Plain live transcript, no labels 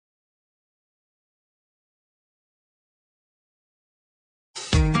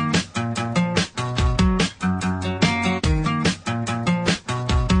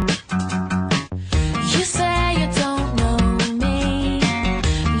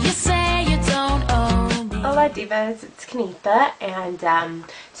Divas, it's Kanitha, and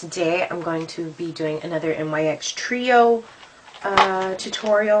today I'm going to be doing another NYX trio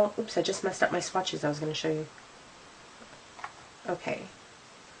tutorial. Oops, I just messed up my swatches I was going to show you. Okay.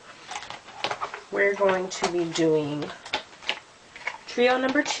 We're going to be doing trio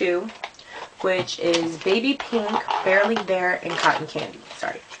number 2, which is Baby Pink, Barely There, and Cotton Candy.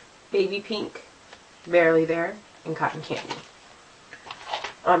 Sorry. Baby Pink, Barely There, and Cotton Candy.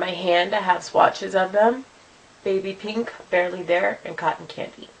 On my hand, I have swatches of them. Baby Pink, Barely There, and Cotton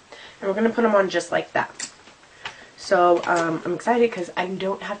Candy. And we're going to put them on just like that. So, I'm excited because I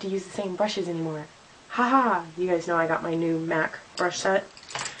don't have to use the same brushes anymore. Haha! You guys know I got my new MAC brush set.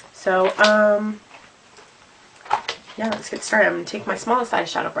 So, yeah, let's get started. I'm going to take my smallest size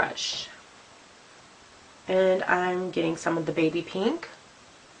shadow brush. And I'm getting some of the Baby Pink.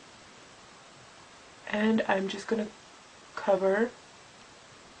 And I'm just going to cover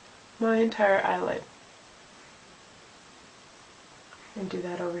my entire eyelid. And do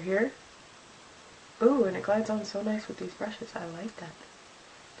that over here. Ooh, and it glides on so nice with these brushes. I like that.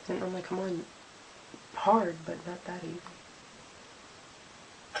 Doesn't normally come on hard, but not that easy.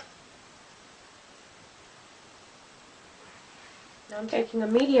 Now I'm taking a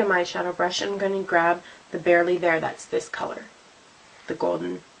medium eyeshadow brush and I'm going to grab the Barely There. That's this color. The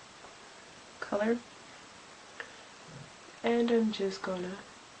golden color. And I'm just going to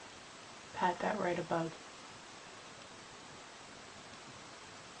pat that right above.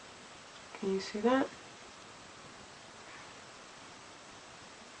 Can you see that?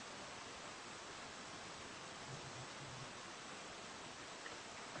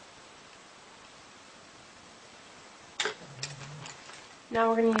 Now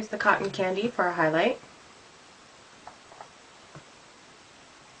we're going to use the Cotton Candy for a highlight.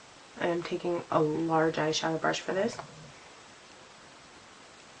 I am taking a large eyeshadow brush for this.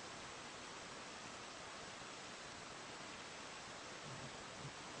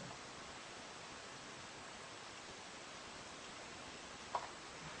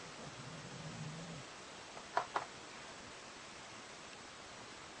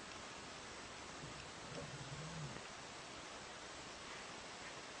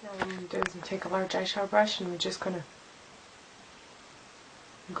 Now what I'm going to do is take a large eyeshadow brush and we're just going to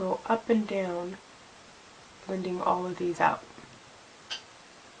go up and down, blending all of these out.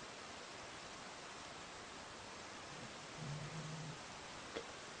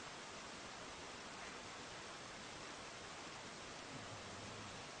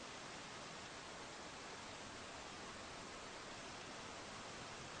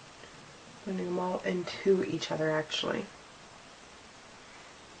 Blending them all into each other actually.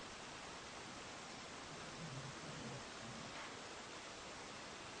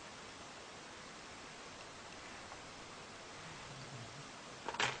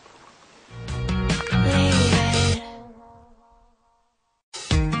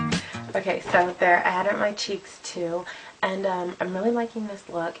 Okay, so there, I added my cheeks too, and I'm really liking this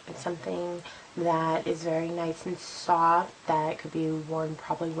look. It's something that is very nice and soft that could be worn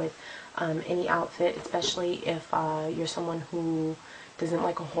probably with any outfit, especially if you're someone who doesn't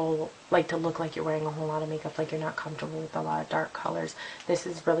like to look like you're wearing a whole lot of makeup, like you're not comfortable with a lot of dark colors. This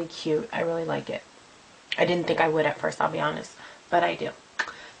is really cute. I really like it. I didn't think I would at first, I'll be honest, but I do.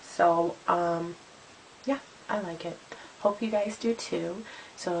 So, yeah, I like it. Hope you guys do too.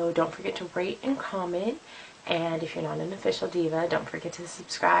 So don't forget to rate and comment. And if you're not an official diva, don't forget to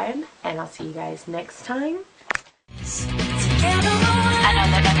subscribe. And I'll see you guys next time. I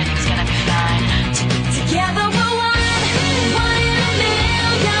know that